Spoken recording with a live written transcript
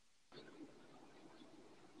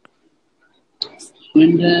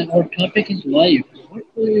And our topic is life. What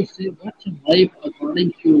will you say? What's life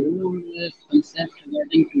according to your concept,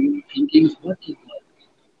 according to your thinkings? What is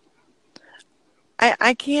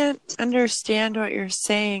I can't understand what you're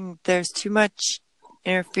saying. There's too much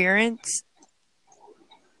interference.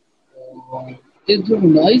 life? Is there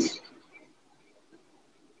noise?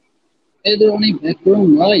 Is there any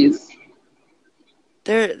background noise?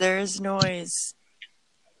 There is noise.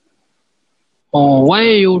 Why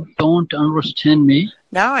you don't understand me?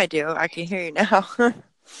 Now I do. I can hear you now.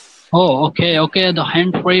 Oh, okay, okay. The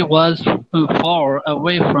hand free was far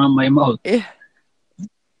away from my mouth. Yeah.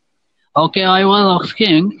 Okay, I was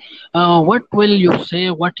asking, what will you say?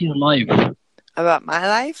 What is life? About my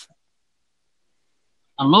life?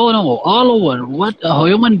 No, no, all over. What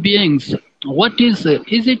human beings? What is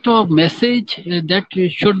it a message that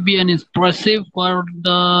should be an expressive for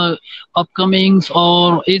the upcomings,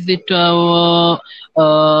 or is it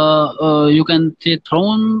you can say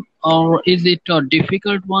throne, or is it a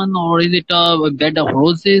difficult one, or is it a bed of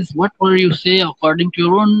roses? What will you say according to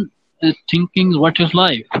your own thinkings? What is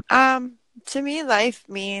life? To me, life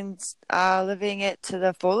means living it to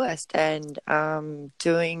the fullest and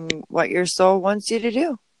doing what your soul wants you to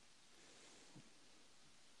do.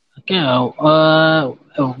 Okay,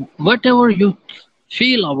 whatever you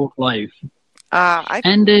feel about life. I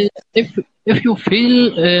And if you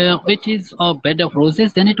feel it is a bed of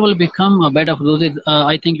roses, then it will become a bed of roses.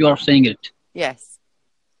 I think you are saying it. Yes,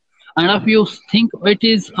 And if you think it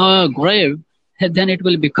is a grave, then it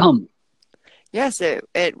will become. yes,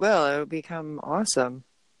 it will. It'll become awesome.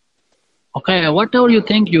 Okay, whatever you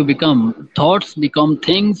think, you become. Thoughts become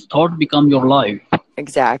things. Thought become your life.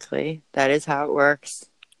 Exactly. That is how it works.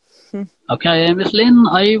 Okay, Miss Lynn,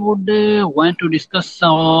 I would want to discuss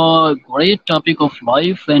a great topic of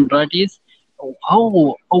life, and that is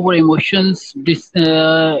how our emotions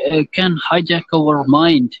can hijack our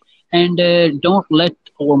mind, and don't let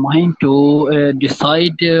our mind to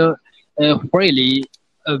decide freely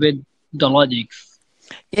with the logics.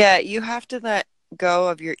 Yeah, you have to let go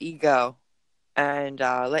of your ego and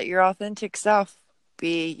let your authentic self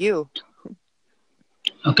be you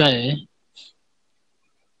Okay,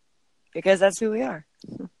 because that's who we are.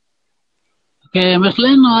 okay, Miss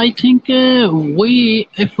Lynn, I think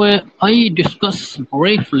if I discuss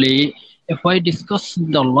briefly, if I discuss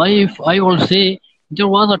the life, I will say there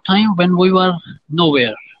was a time when we were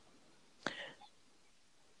nowhere.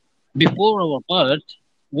 Before our birth,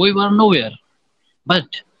 we were nowhere. But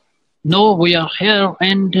now we are here,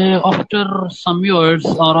 and after some years,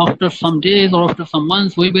 or after some days, or after some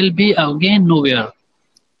months, we will be again nowhere.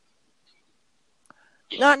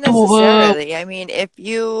 Not So, necessarily. I mean, if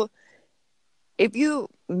you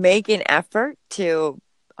make an effort to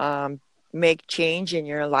um, make change in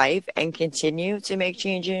your life and continue to make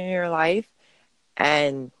change in your life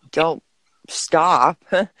and don't stop,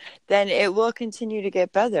 then it will continue to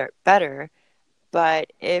get better.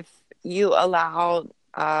 But if you allow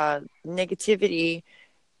negativity,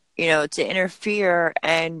 to interfere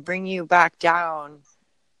and bring you back down,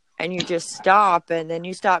 and you just stop, and then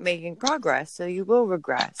you stop making progress, so you will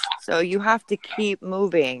regress. So you have to keep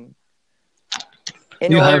moving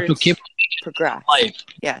in you have order to to keep progress. life.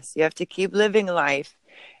 Yes, you have to keep living life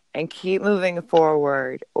and keep moving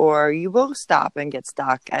forward, or you will stop and get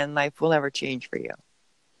stuck, and life will never change for you.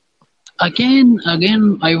 Again,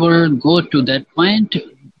 I will go to that point.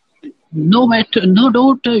 No matter, no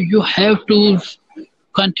doubt, you have to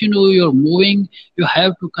continue your moving. You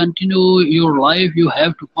have to continue your life. You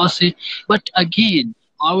have to pass it. But again,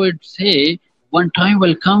 I would say one time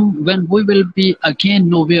will come when we will be again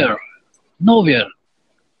nowhere, nowhere.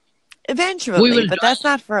 We Eventually, will but die. that's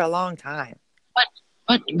not for a long time.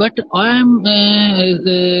 But I am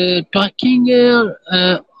talking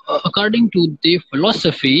according to the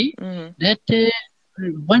philosophy Hmm. that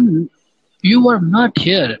when you are not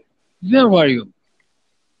here, where were you?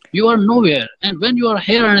 You are nowhere, and when you are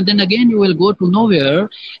here and then again you will go to nowhere,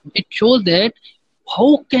 it shows that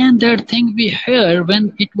how can that thing be here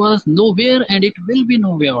when it was nowhere and it will be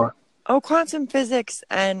nowhere. Oh, quantum physics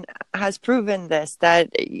and has proven this, that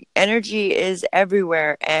energy is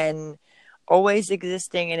everywhere and always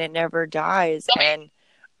existing, and it never dies. coming And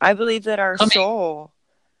I believe that our coming soul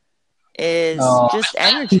is just Miss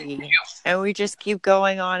Lan, energy, and we just keep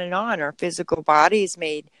going on and on. Our physical bodies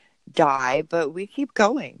may die, but we keep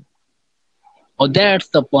going. oh, that's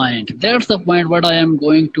the point what I am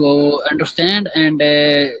going to understand, and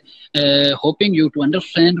hoping you to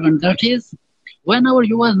understand, and that is whenever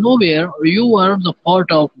you are nowhere you are the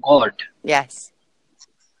part of God, Yes.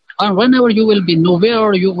 and whenever you will be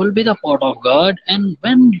nowhere you will be the part of God. And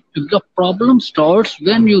when the problem starts,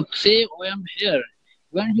 when you say, oh, I am here,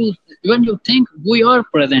 when you think we are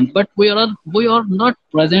present, but we are not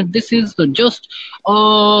present. This is just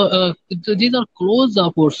these are clothes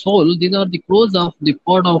of our soul. These are the clothes of the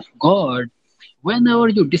part of God. Whenever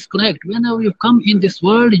you disconnect, whenever you come in this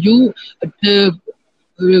world, you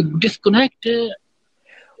disconnect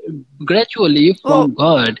gradually Well, from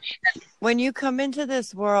God. when you come into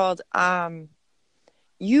this world,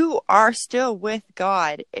 you are still with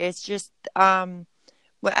God. It's just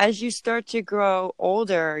as you start to grow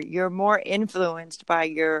older, you're more influenced by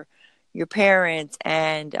your parents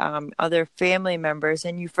and other family members,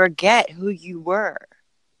 and you forget who you were.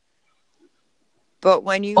 But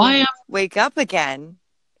when I you am wake up again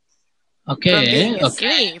from okay. being Okay.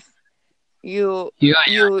 asleep, you Yeah.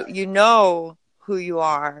 you know who you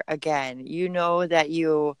are again. You know that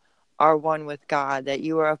you are one with God, that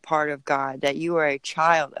you are a part of God, that you are a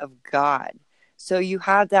child of God. So you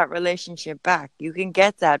have that relationship back. You can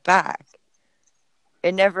get that back.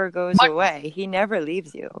 It never goes But away. He never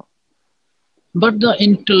leaves you. the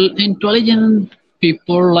intelligent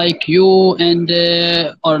people like you and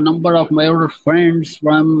or number of my other friends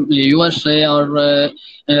from USA or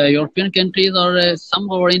European countries or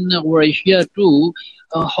somewhere in Asia too,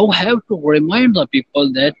 who have to remind the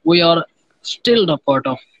people that we are still the part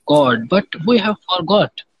of God, but we have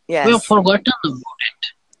forgot. We have Yes. forgotten about it.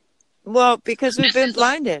 Well, because we've This been is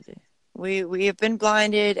blinded. We have been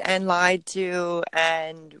blinded and lied to,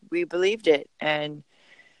 and we believed it. And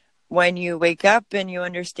when you wake up and you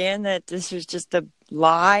understand that this is just a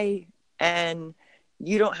lie and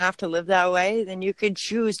you don't have to live that way, then you can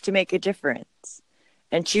choose to make a difference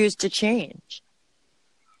and choose to change.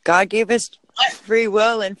 God gave us free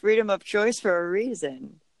will and freedom of choice for a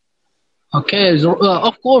reason. okay, so,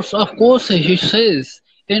 of course, he says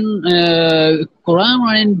in Quran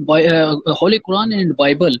and Holy Quran and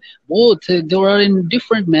Bible, both they are in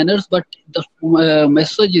different manners, but the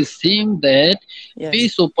message is saying that be Yes.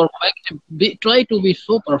 so perfect, try to be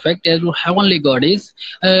so perfect as your heavenly God is.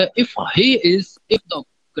 If the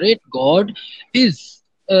great God is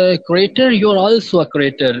a creator, you are also a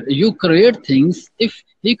creator. You create things. If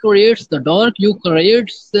He creates the dark, you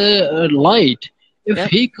create the light. If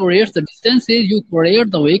Yep. he creates the distances, you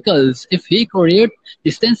create the vehicles. If he creates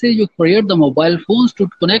distances, you create the mobile phones to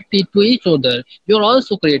connect it to each other. You're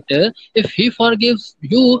also creator. If he forgives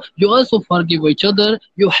you, you also forgive each other.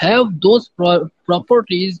 You have those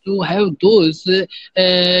properties, you have those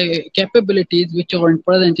capabilities which are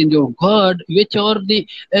present in your God, which are the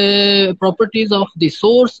properties of the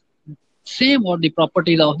source, same or the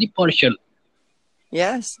properties of the partial.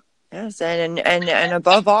 Yes. Yes. And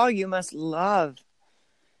above all, you must love.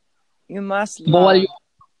 You must Above love.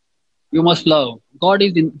 you must love. God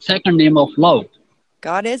is the second name of love.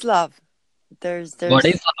 God is love. There's God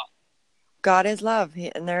is there's love. God is love,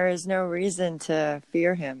 and there is no reason to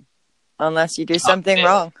fear him unless you do something Okay.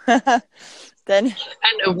 wrong. Then,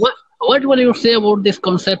 And what will you say about this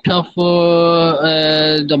concept of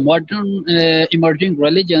the modern emerging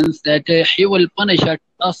religions that he will punish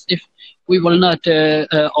us if we will not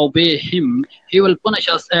obey him? He will punish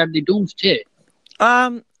us at the doomsday.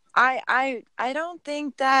 um, I don't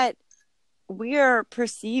think that we are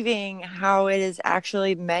perceiving how it is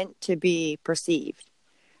actually meant to be perceived.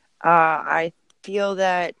 I feel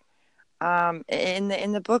that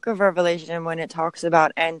in the book of Revelation, when it talks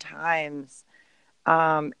about end times,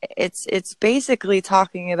 it's basically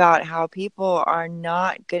talking about how people are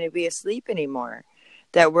not going to be asleep anymore,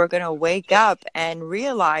 that we're going to wake up and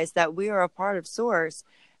realize that we are a part of source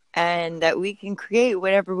and that we can create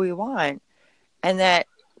whatever we want and that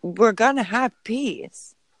we're going to have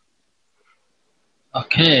peace.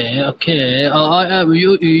 Okay, okay.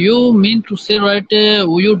 You mean to say right?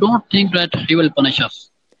 You don't think that he will punish us?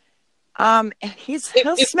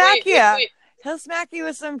 He'll smack you. He'll smack you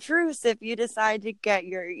with some truths if you decide to get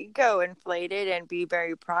your ego inflated and be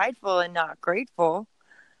very prideful and not grateful.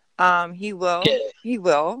 He will. Okay, He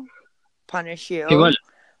will punish he will. you.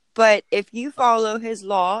 But if you follow his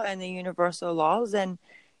law and the universal laws, and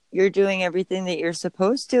you're doing everything that you're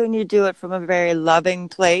supposed to, and you do it from a very loving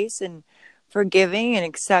place and forgiving and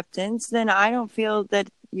acceptance, then I don't feel that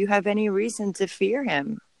you have any reason to fear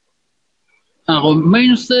him.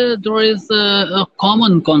 Means there is a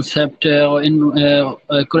common concept in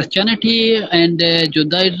Christianity and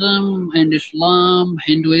Judaism and Islam,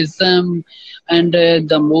 Hinduism, and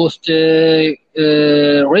the most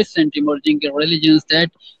recent emerging religions that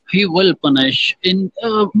he will punish. In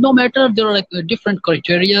no matter there are different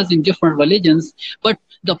criteria in different religions, but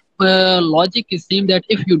the logic is same that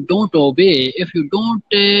if you don't obey, if you don't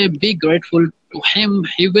be grateful to him,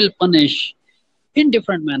 he will punish in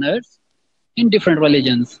different manners in different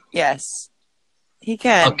religions. Yes. He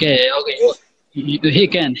can. Okay, okay. He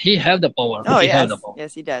can. He have the power. Oh, He have yes. the power.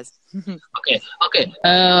 Yes, he does. Okay, okay.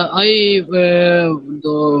 The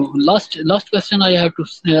last question I have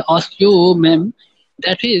to ask you, ma'am.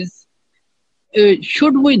 That is,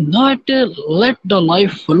 should we not let the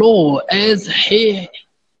life flow as he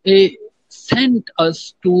sent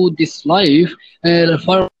us to this life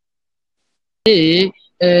for say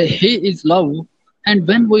he is love, and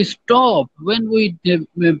when we stop, when we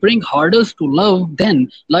bring hardest to love,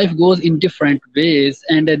 then life goes in different ways,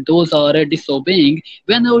 and those are disobeying.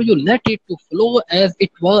 Whenever you let it to flow as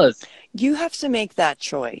it was. You have to make that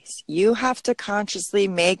choice. You have to consciously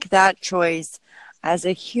make that choice as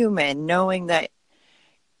a human, knowing that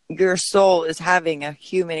your soul is having a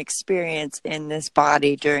human experience in this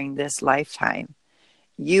body during this lifetime.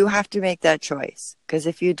 You have to make that choice, because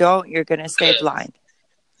if you don't, you're going to stay blind.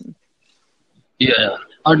 Yeah,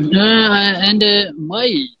 and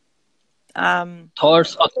Um,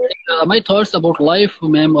 thoughts my thoughts about life,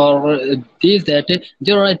 ma'am, are these, that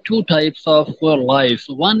there are two types of lives.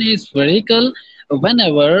 One is physical.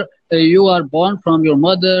 Whenever you are born from your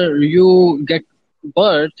mother, you get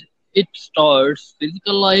birth, it starts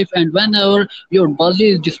physical life, and whenever your body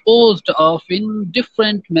is disposed of in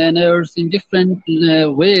different manners, in different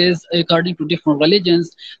ways, according to different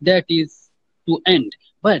religions, that is to end.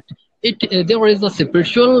 But it there is a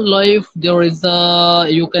spiritual life, there is a,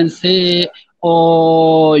 you can say,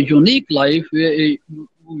 unique life where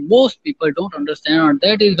most people don't understand, and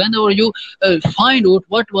that is whenever you find out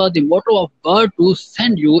what was the motive of God to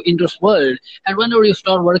send you in this world, and whenever you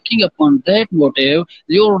start working upon that motive,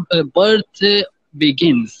 your birth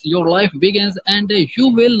begins, your life begins, and you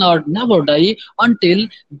will not never die until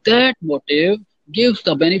that motive gives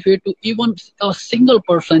the benefit to even a single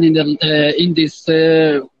person in this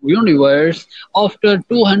universe. After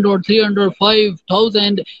 200, 300,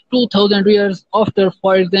 5,000, 2,000 years after,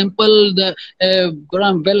 for example, the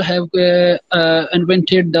Graham Bell have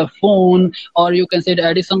invented the phone, or you can say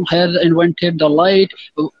Edison has invented the light.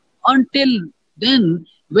 Until then,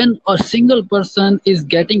 when a single person is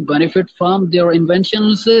getting benefit from their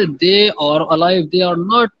inventions, they are alive, they are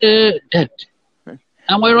not dead.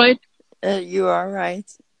 Am I right? you are right.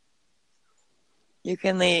 You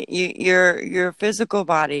can leave. Your physical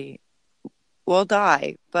body will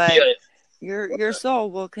die, but Yes. your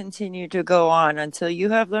soul will continue to go on until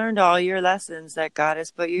you have learned all your lessons that God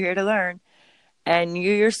has put you here to learn, and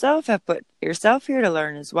you yourself have put yourself here to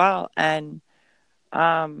learn as well. And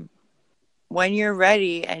um, when you're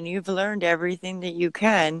ready and you've learned everything that you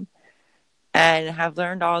can, and have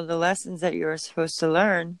learned all the lessons that you're supposed to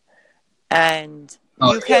learn, and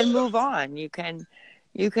Oh, you can move on. You can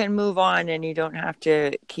move on, and you don't have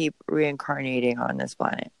to keep reincarnating on this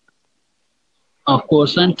planet. of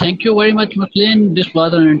course, and thank you very much, McLean. This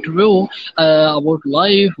was an interview about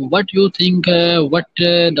life. What you think? What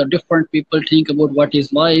the different people think about what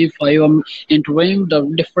is life? I am interviewing the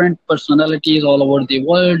different personalities all over the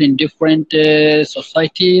world in different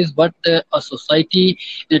societies. What a society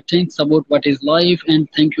thinks about what is life. And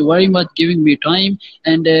thank you very much giving me time.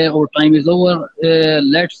 And our time is over.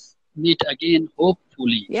 Let's meet again,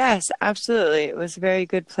 hopefully. Yes, absolutely. It was a very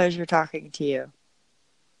good pleasure talking to you.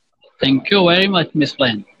 Thank you very much, Miss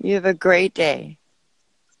Lane. You have a great day.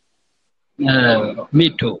 Me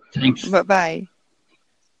too. Thanks. Bye-bye.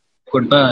 Goodbye.